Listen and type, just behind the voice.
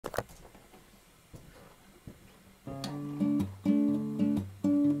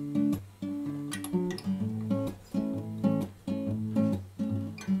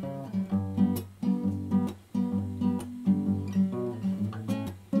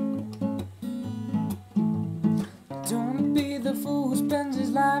Don't be the fool who spends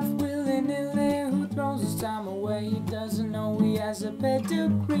his life willy-nilly, who throws his time away. He doesn't know he has a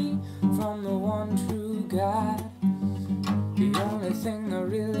pedigree from the one true God, the only thing that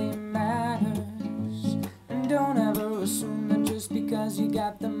really matters. And don't ever assume that just because you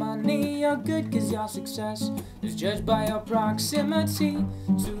got the money you're good, 'cause your success is judged by your proximity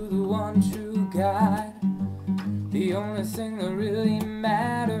to the one true God, the only thing that really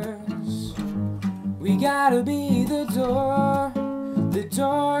matters. We gotta be the door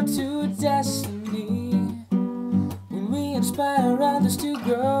to destiny. When we inspire others to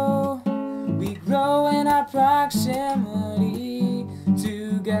grow, we grow in our proximity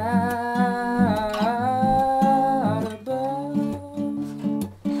to God above.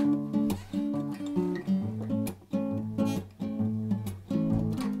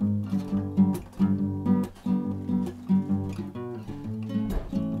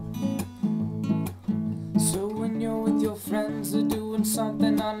 So when you're with your friends are doing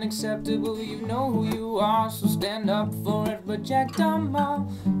something unacceptable, you know who you are, so stand up for it, reject them all.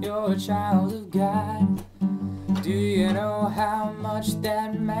 You're a child of God. Do you know how much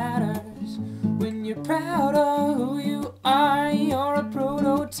that matters? When you're proud of who you are, you're a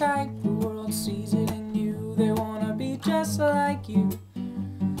prototype. The world sees it in you, they wanna be just like you.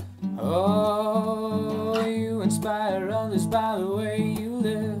 Oh, you inspire others by the way you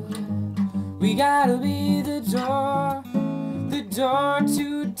live. We gotta be the door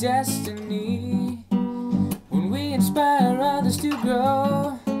to destiny. When we inspire others to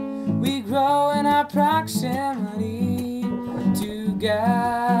grow, we grow in our proximity to God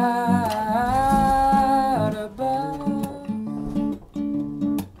above.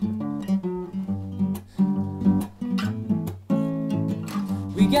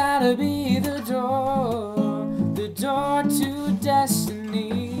 We gotta be the door to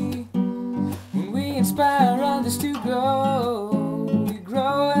destiny. When we inspire others to grow, we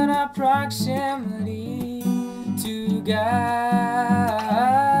grow in our proximity to God.